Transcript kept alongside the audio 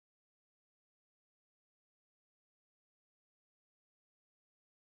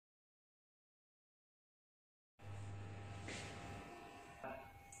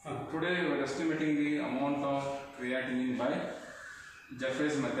today we are estimating the amount of creatinine by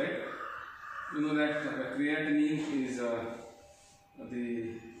JAFFE's method. You know that creatinine is the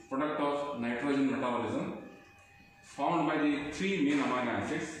product of nitrogen metabolism formed by the three main amino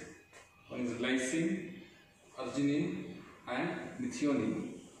acids. One is glycine, arginine and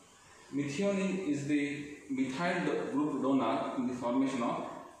methionine. Methionine is the methyl group donor in the formation of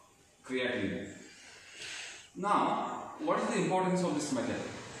creatinine. Now, what is the importance of this method?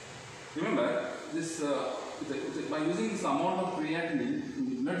 Remember, this by using this amount of creatinine in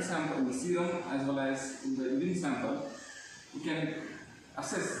the blood sample, in the serum as well as in the urine sample, we can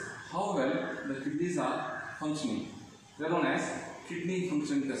assess how well the kidneys are functioning. They are known as kidney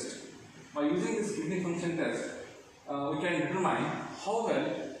function test. By using this kidney function test, we can determine how well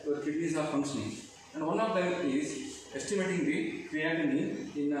the kidneys are functioning. And one of them is estimating the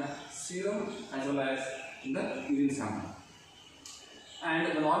creatinine in a serum as well as in the urine sample.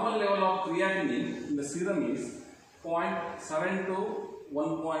 And the normal level of creatinine in the serum is 0.7 to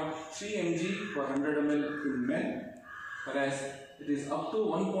 1.3 mg per 100 ml in men, whereas it is up to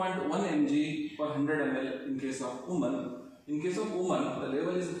 1.1 mg per 100 ml in case of women. In case of women, the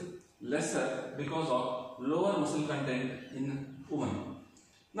level is lesser because of lower muscle content in women.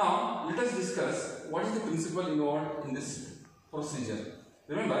 Now, let us discuss what is the principle involved in this procedure.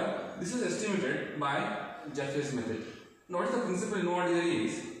 Remember, this is estimated by JAFFE's method. Now, what is the principle involved here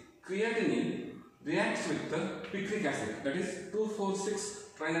is creatinine reacts with the picric acid, that is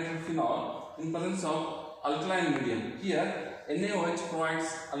 2,4,6-trinitrophenol in presence of alkaline medium. Here, NaOH provides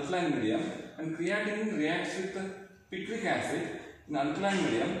alkaline medium and creatinine reacts with the picric acid in alkaline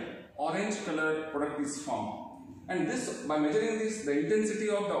medium. Orange color product is formed. And this, by measuring this, the intensity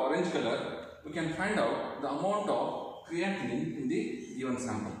of the orange color, we can find out the amount of creatinine in the given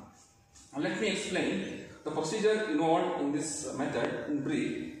sample. Now, let me explain the procedure involved in this method in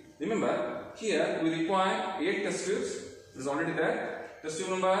brief. Remember, here we require 8 test tubes. It is already there. Test tube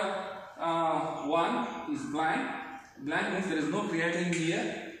number 1 is blank. Blank means there is no creatinine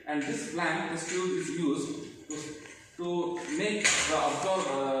here, and this blank test tube is used to make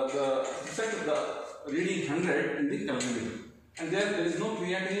the set the reading 100 in the calorimeter. And there is no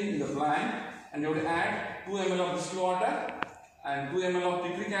creatinine in the blank, and you have to add 2 ml of distilled water and 2 ml of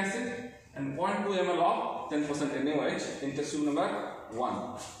picric acid and 0.2 ml of 10% NaOH in test tube number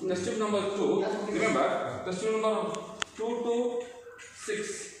 1. In test tube number 2, remember, test tube number 2 to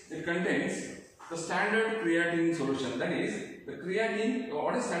 6, it contains the standard creatinine solution. That is, the creatinine,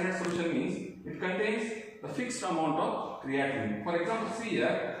 what is standard solution means? It contains the fixed amount of creatinine. For example, see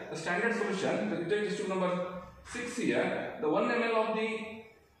here, the standard solution, the test tube number 6 here, the 1 ml of the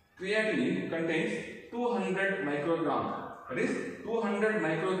creatinine contains 200 microgram. That is 200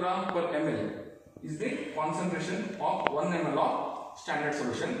 microgram per ml is the concentration of 1 ml of standard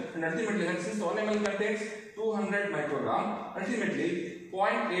solution. And ultimately, since 1 ml contains 200 microgram, ultimately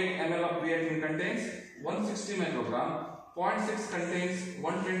 0.8 ml of creatinine contains 160 microgram, 0.6 contains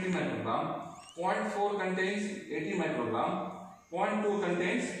 120 microgram, 0.4 contains 80 microgram, 0.2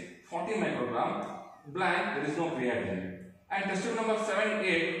 contains 40 microgram, blank, there is no creatinine. And test tube number 7 and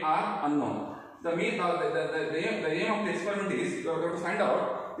 8 are unknown. The aim of the experiment is you have to find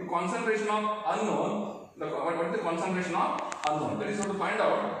out the concentration of unknown. What is the concentration of unknown? That is, you have to find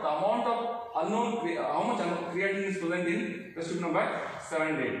out the amount of unknown, how much creatinine is present in test tube number 7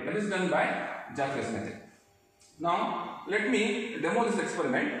 and 8. That is done by JAFFE's method. Now, let me demo this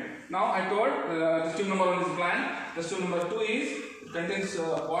experiment. Now, I told test tube number 1 is blank. Test tube number 2 is, it contains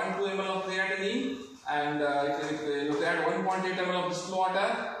 0.2 ml of creatinine and you have to add 1.8 ml of distilled water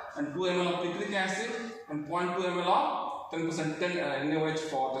and 2 ml of picric acid and 0.2 ml of 10% NaOH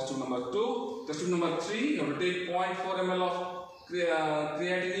for test tube number 2. Test tube number 3, you have to take 0.4 ml of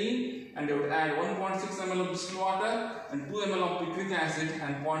creatinine and you have to add 1.6 ml of distilled water and 2 ml of picric acid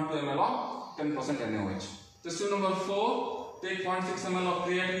and 0.2 ml of 10% NaOH. Test tube number 4, take 0.6 ml of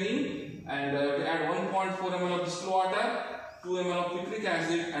creatinine and add 1.4 ml of distilled water, 2 ml of picric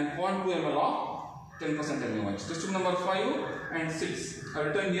acid and 0.2 ml of 10% NaOH. Test tube number 5 and 6. I have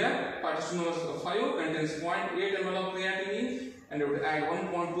written here, test tube number 5 contains 0.8 ml of creatinine and you have to add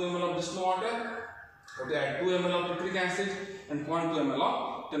 1.2 ml of distilled water, you have to add 2 ml of picric acid and 0.2 ml of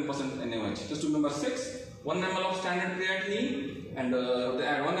 10% NaOH. Test tube number 6, 1 ml of standard creatinine and you have to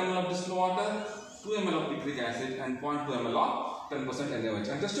add 1 ml of distilled water, 2 ml of picric acid and 0.2 ml of 10% NaOH.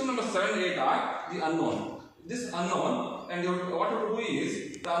 And test tube number 7 and 8 are the unknown. This unknown, and what you have to do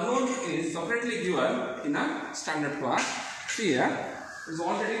is, the unknown is separately given in a standard class. See here, it is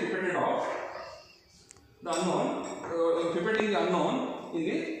already repeated off. The unknown, pipetting the unknown in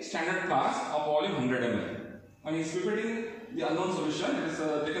the standard class of volume 100 ml. When he is pipetting the unknown solution. It is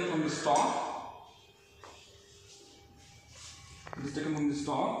taken from the stock. It is taken from the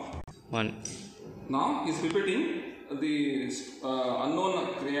stock. Now he is pipetting the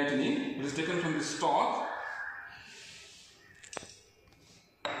unknown creatinine. It is taken from the stock.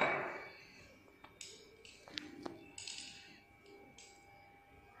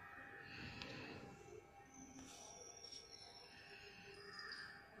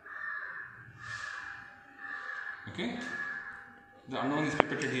 Okay, the unknown is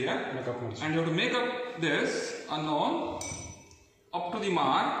pipetted here, and you have to make up this unknown up to the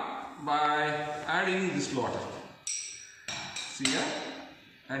mark by adding distilled water. See here,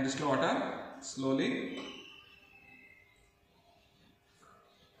 add distilled water slowly.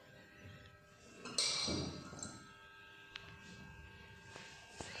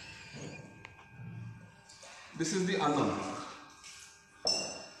 This is the unknown.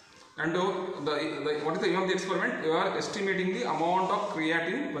 And what is the aim of the experiment? You are estimating the amount of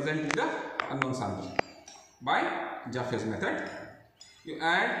creatinine present in the unknown sample by JAFFE's method. You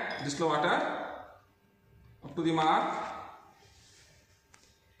add distilled water up to the mark.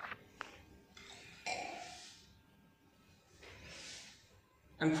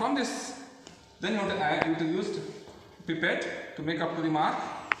 And from this, then you have to use pipette to make up to the mark.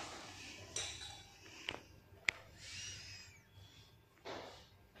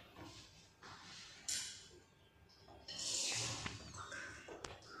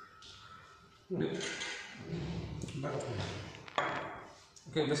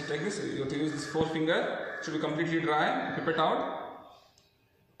 Okay, just take this. You have to use this forefinger. It should be completely dry. Pipette out.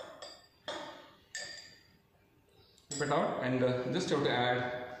 Pipette out, and just have to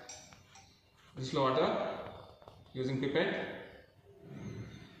add distilled water using pipette.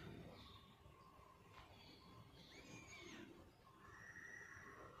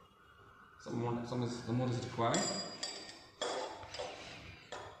 Some more is required.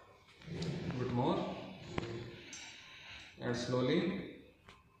 A bit more. Add slowly.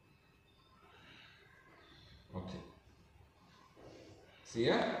 Okay. See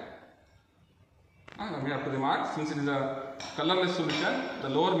here? I mean up to the mark. Since it is a colorless solution, the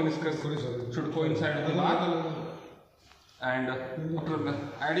lower meniscus should coincide with the mark. And after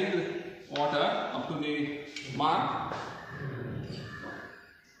adding water up to the mark,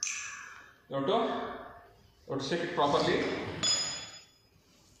 you have to shake it properly.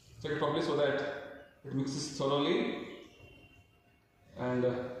 Shake it properly so that it mixes thoroughly. And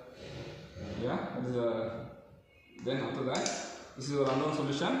yeah, then after that, this is our unknown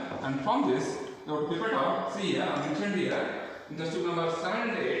solution, and from this you have to pipette out. See here, I mentioned here in test tube number 7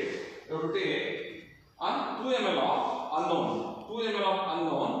 and 8, you have to take 2 ml of unknown, 2 ml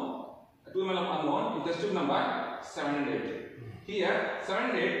of unknown in test tube number 7 and 8. Here 7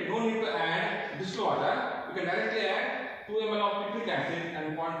 and 8, no need to add distilled water. You can directly add 2 ml of citric acid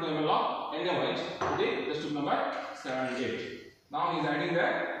and 0.2 ml of NaOH to the test tube number 7 and 8. Now he is adding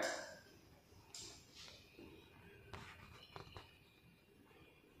that.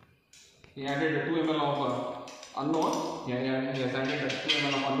 He added 2 ml of unknown. He has added 2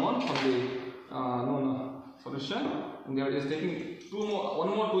 ml of unknown from the known solution, and they are just taking one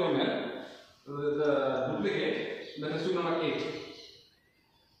more 2 ml, the duplicate, that is tube number 8.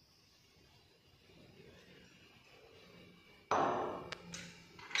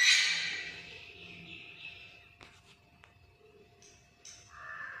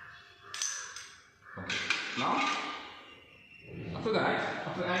 Okay. Now, after that,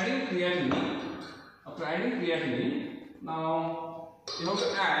 after adding creatinine, now you have to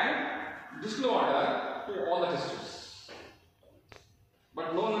add distilled water to all the test tubes.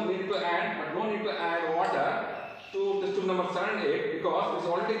 But no need to add water to test tube number 7 and 8 because it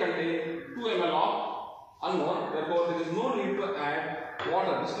already contains 2 ml of unknown. Therefore, there is no need to add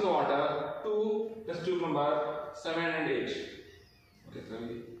water, distilled water to test tube number 7 and 8. Okay, so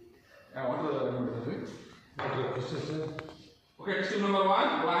okay, test tube number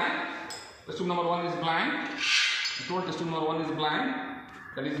 1 blank. Test tube number 1 is blank. I told test tube number 1 is blank.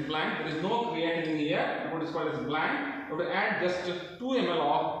 That is blank. There is no creatinine here. What is called as blank. You have to add just 2 ml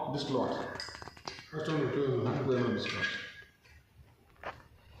of distilled water. Just only 2 ml of distilled water.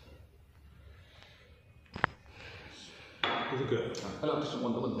 Is it good? Hello, just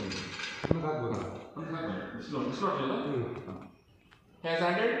one. Distilled water. He has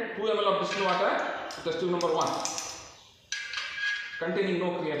added 2 ml of distilled water to test tube number 1, containing no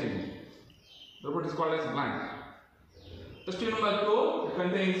creatinine. Therefore, it is called as blank. Test tube number 2, it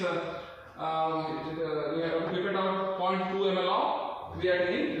contains we have pipetted out 0.2 ml of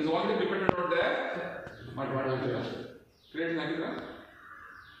creatinine. It is already pipetted out there. What creatinine?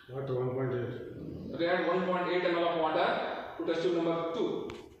 What 1.8? We add 1.8 ml of water to test tube number 2.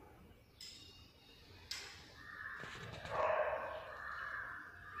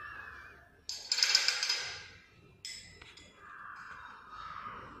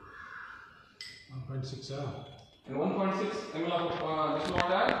 And 1.6 ml of distilled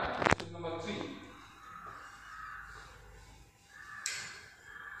water, test tube number 3.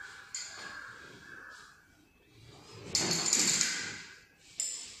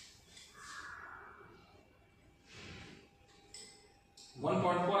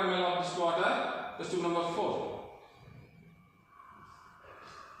 ml of distilled water, test tube number 4.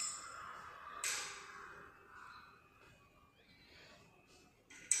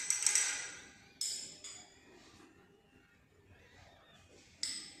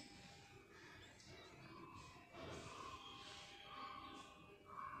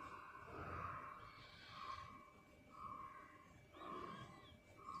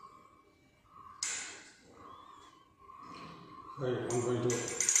 Right, 1.2.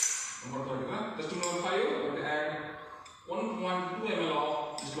 Test tube number 5, we have to add 1.2 ml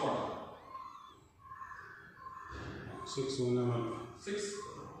of distilled water. 6 1 ml.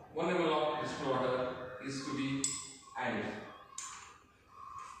 1 ml of distilled water is to be added.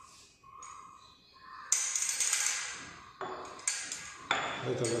 I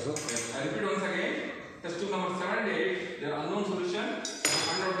repeat once again. Test tube number 7 and 8, they are unknown solution.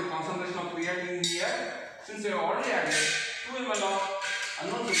 Find out the concentration of creatinine here. Since we have already added 2 ml of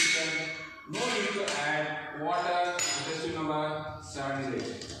unknown solution, no need to add water to test tube number 7 and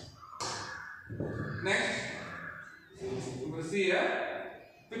 8. Next, you will see here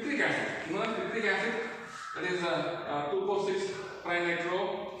picric acid. You know picric acid, that is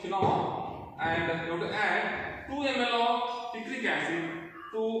 2,4,6-nitrophenol, and you have to add 2 ml of picric acid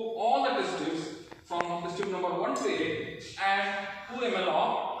to all the test tubes from test tube number 1 to 8. Add 2 ml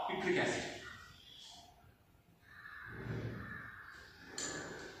of picric acid.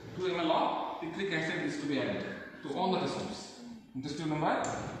 2 ml of picric acid is to be added to all the test tubes. Test tube number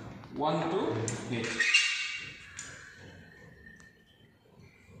 1 to 8.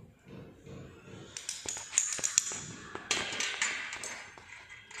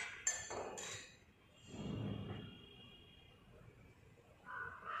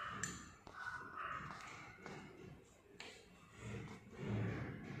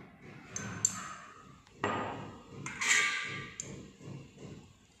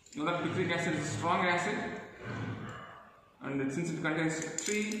 You know that picric acid is a strong acid, and since it contains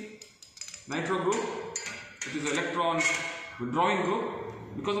 3 nitro group, which is electron withdrawing group,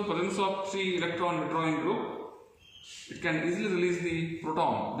 because of presence of 3 electron withdrawing group, it can easily release the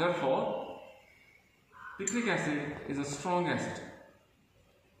proton. Therefore, picric acid is a strong acid.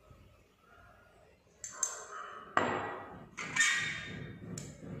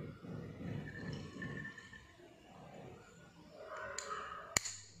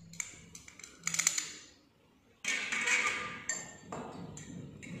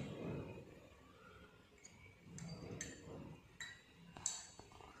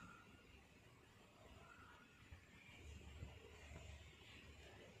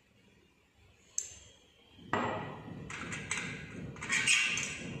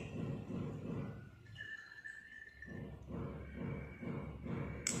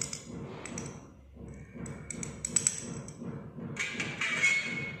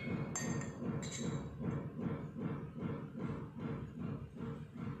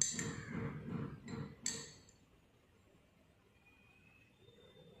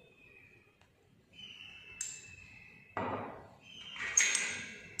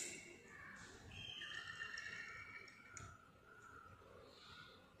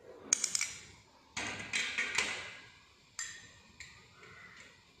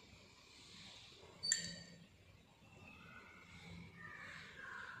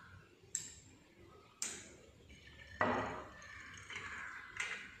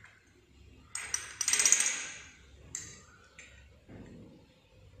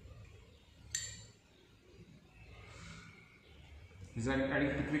 Is adding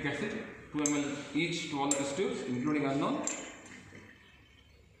picric acid, 2 ml each to all the test tubes, including unknown.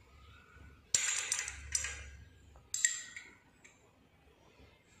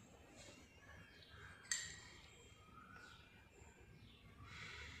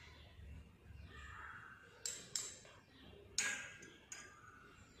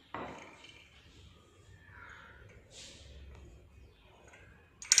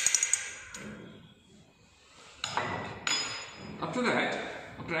 After that,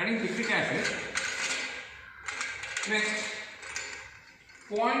 after adding picric acid, next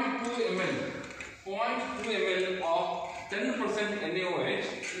 0.2 ml of 10% NaOH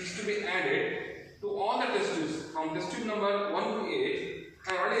is to be added to all the test tubes from test tube number 1 to 8.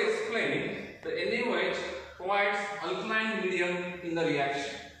 I already explained the NaOH provides alkaline medium in the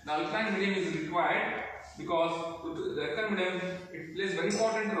reaction. The alkaline medium is required because the alkaline medium, it plays very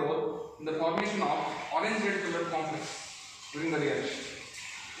important role in the formation of orange-red colored complex during the reaction.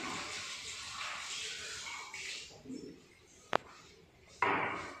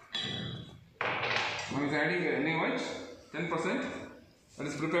 Now is adding NaOH 10%, that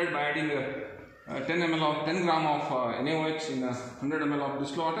is prepared by adding 10 gram of NaOH in 100 ml of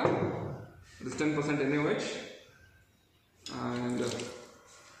distilled water. That is 10% NaOH, and the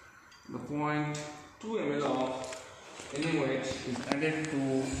 0.2 ml of NaOH is added to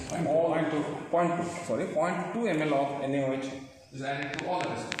 0.2 ml of NaOH is added to all the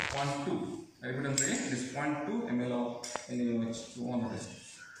tests. 0.2. I repeat once again, it is 0.2 ml of NaOH to all the tests.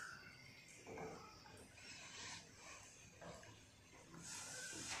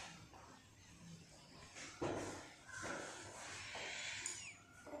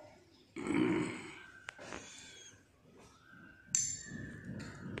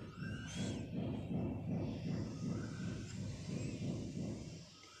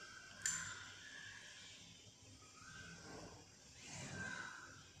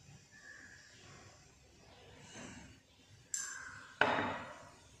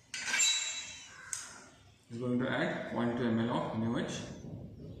 Is going to add 0.2 ml of NaOH.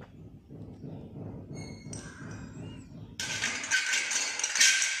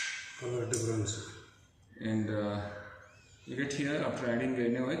 Color difference. And you get here after adding the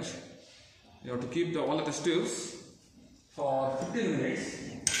NaOH, you have to keep all the test tubes for 15 minutes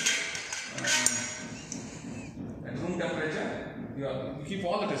at room temperature. You keep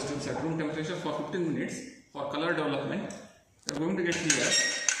all the test tubes at room temperature for 15 minutes for color development. You are going to get here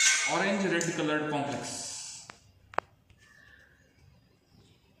orange-red colored complex.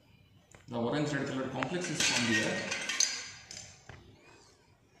 The orange-red colored complex is found here.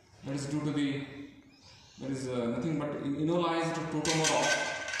 That is due to there is nothing but enolized tautomer of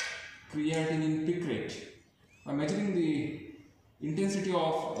creatinine peak rate. By measuring the intensity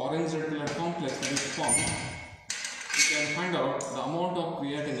of orange-red colored complex that is formed, you can find out the amount of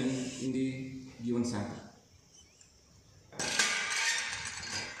creatinine in the given sample.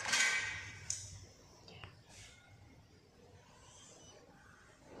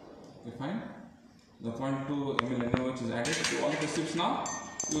 Okay, fine. The 0.2 ml NaOH is added to all the test tubes now.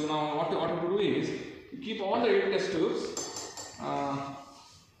 What you do is, you keep all the 8 test tubes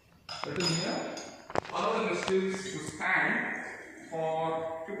written here. Allow the test tubes to stand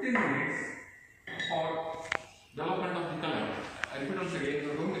for 15 minutes for development of the color. I repeat once again, you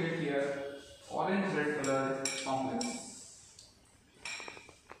are going to get here orange-red color complex.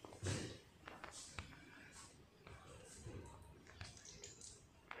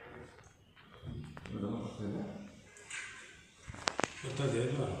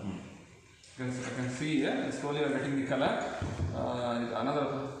 I can see here, slowly you are getting the color. Another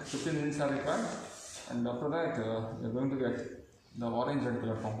 15 minutes are required, and after that you are going to get the orange-red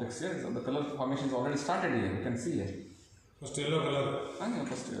color complex here. So the color formation is already started here, you can see here. First yellow color.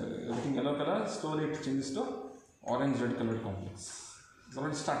 First you are getting yellow color, slowly it changes to orange-red colored complex. It's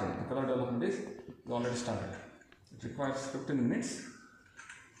already started, the color development is already started. It requires 15 minutes.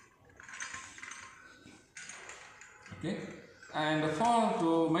 Okay. And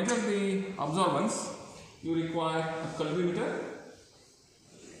to measure the absorbance, you require a colorimeter.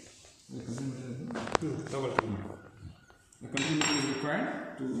 The colorimeter is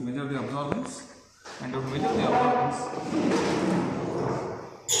required to measure the absorbance, and to measure the absorbance,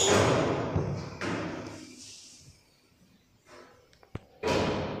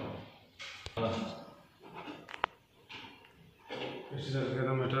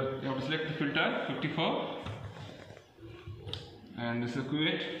 you have to select the filter 54. And this is a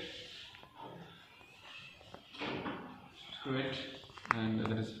cuvette, and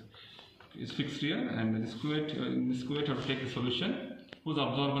that is fixed here. And this cuvette, in this cuvette, you have to take the solution whose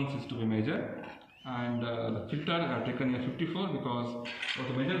absorbance is to be measured. And the filter I have taken here 54 because you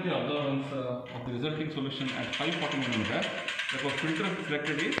have to measure the absorbance of the resulting solution at 540 nanometer. Therefore, filter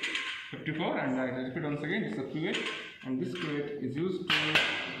selected is 54. And I repeat once again, this is a cuvette, and this cuvette is used to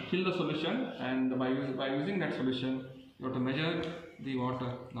fill the solution. And by using that solution, you have to measure the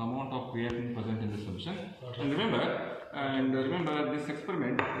amount of creatinine present in the solution. And remember, this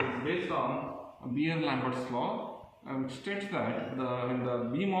experiment is based on Beer-Lambert's law, which states that when the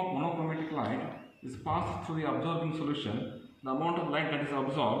beam of monochromatic light is passed through the absorbing solution, the amount of light that is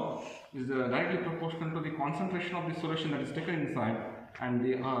absorbed is directly proportional to the concentration of the solution that is taken inside and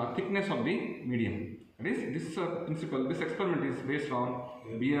the thickness of the medium. That is, this experiment is based on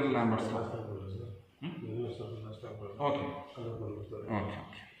Beer-Lambert's law. Okay.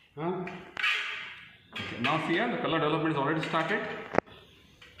 Okay. Now see here, the color development is already started.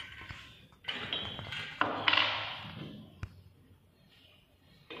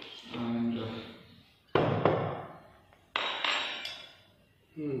 And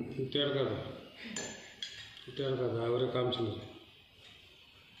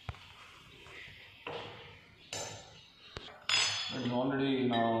it is already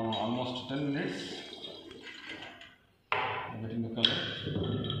now almost 10 minutes. Getting the color,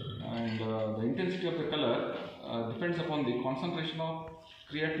 and the intensity of the color depends upon the concentration of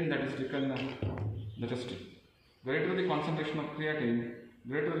creatinine that is taken the test tube. Greater the concentration of creatinine,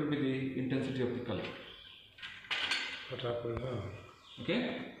 greater will be the intensity of the color. Okay.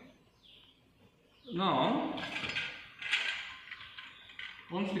 Now,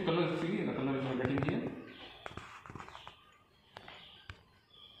 once the color is seen, the color is getting here.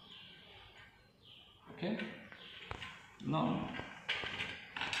 Okay. Now,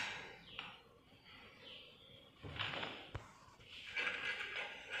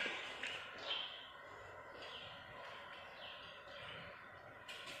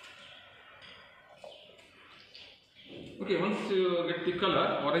 okay, once you get the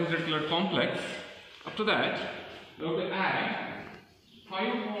color, orange red colored complex, after that you have to add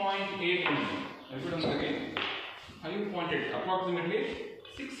 5.8 ml. I put on again 5.8, approximately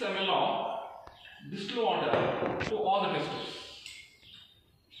 6 ml of distilled water to all the test tubes.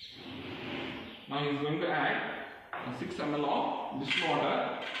 Now he is going to add 6 ml of distilled water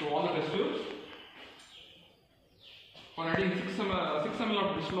to all the test tubes. For adding 6 ml of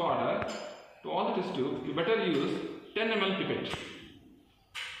distilled water to all the test tubes, you better use 10 ml pipette.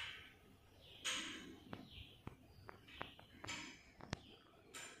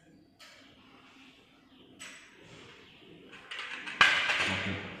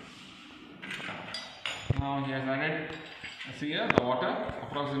 Now he has added, see here, the water,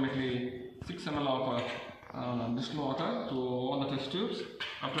 approximately 6 ml of distilled water to all the test tubes.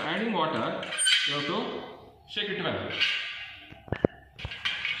 After adding water, you have to shake it well.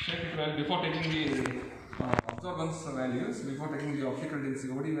 Shake it well before taking the absorbance values, before taking the optical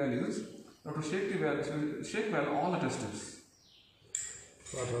density OD values. You have to shake well all the test tubes.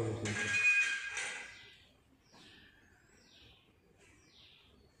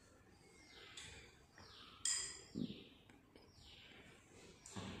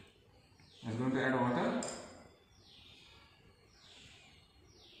 I'm going to add water.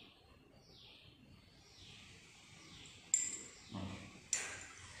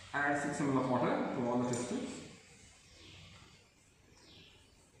 Add 6 ml of water to all the test tubes.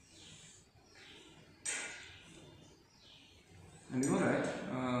 And you know that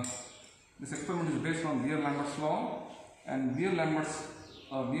this experiment is based on Beer-Lambert's law, and Beer-Lambert's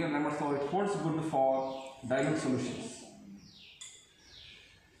law, it holds good for dilute solutions.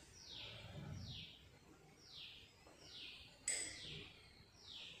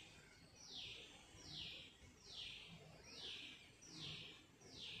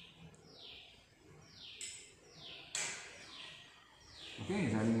 Okay,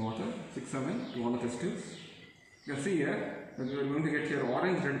 he's adding water, 6 ml to all the test tubes. You can see here that we are going to get here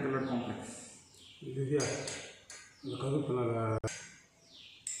orange red colored complex.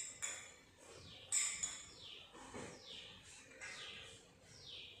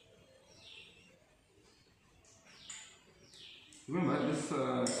 Remember this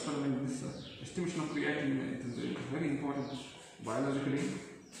experiment, this estimation of creatinine, it is very important biologically.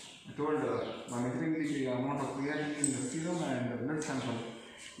 I told by measuring the amount of creatinine in the serum and the blood sample,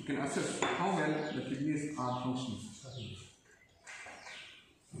 you can assess how well the kidneys are functioning.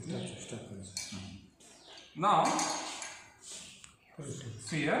 Now,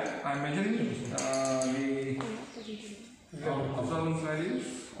 see here, I am measuring the absorbance values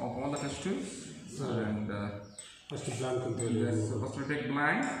of all the test tubes. And first we take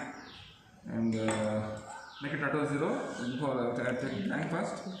blank and make it auto 0. Before I take blank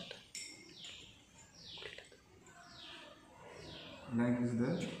first. Blank is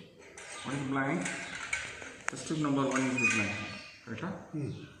there. What is blank? Test tube number 1 is the blank. Correct?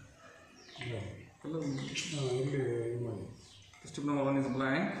 Test tube number 1 is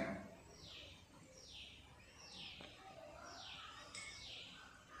blank.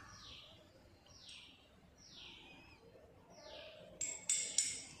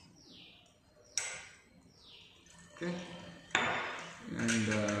 Okay, and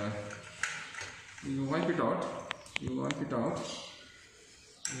you wipe it out.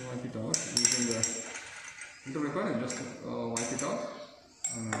 Using the filter paper, and just wipe it out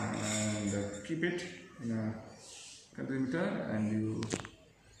and keep it in a calorimeter, and you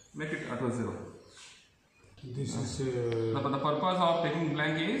make it auto 0. This is The purpose of taking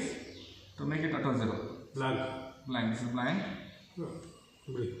blank is to make it auto zero. blank. Blank. This is blank.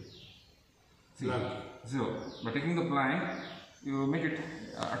 See, Blank. zero. By taking the blank, you make it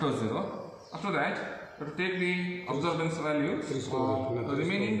auto zero. After that, you have to take the observance values of the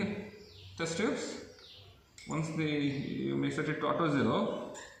remaining test tubes. Once you may set it to auto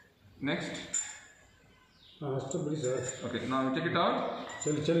zero. Next. Okay, now you take it out.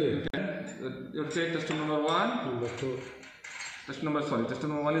 You have to take test tube number 1. Number 2. Test number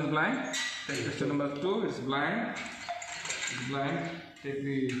 1 is blank. Take test number 2, it's blank. It's blank. Take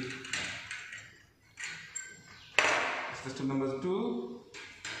the test tube number 2.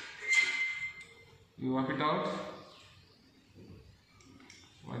 You wipe it out.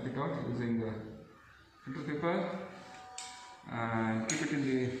 Wipe it out using the filter paper and keep it in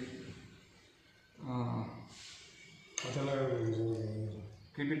the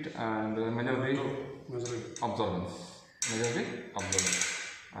keep it and measure the observance.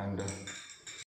 And